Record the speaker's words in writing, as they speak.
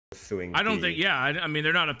suing. I don't think. Yeah, I mean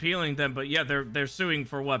they're not appealing them, but yeah, they're suing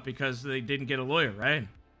for what? Because they didn't get a lawyer, right?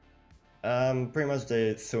 Pretty much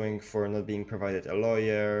they're suing for not being provided a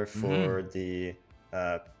lawyer, for the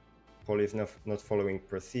police not following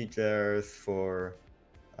procedures, for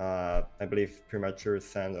I believe premature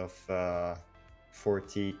send of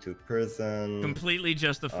 40 to prison. Completely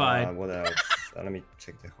justified. What else? Let me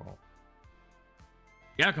check the whole.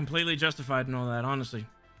 Yeah, completely justified and all that, honestly.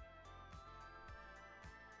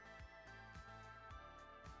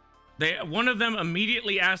 One of them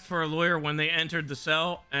immediately asked for a lawyer when they entered the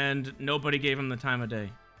cell, and nobody gave him the time of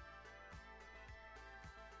day.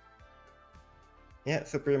 Yeah,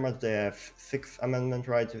 so pretty much they have 6th Amendment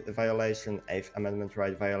right violation, 8th Amendment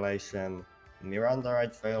right violation, Miranda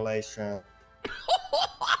rights violation.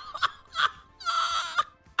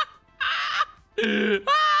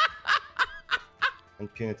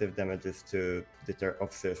 And punitive damages to deter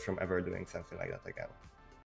officers from ever doing something like that again.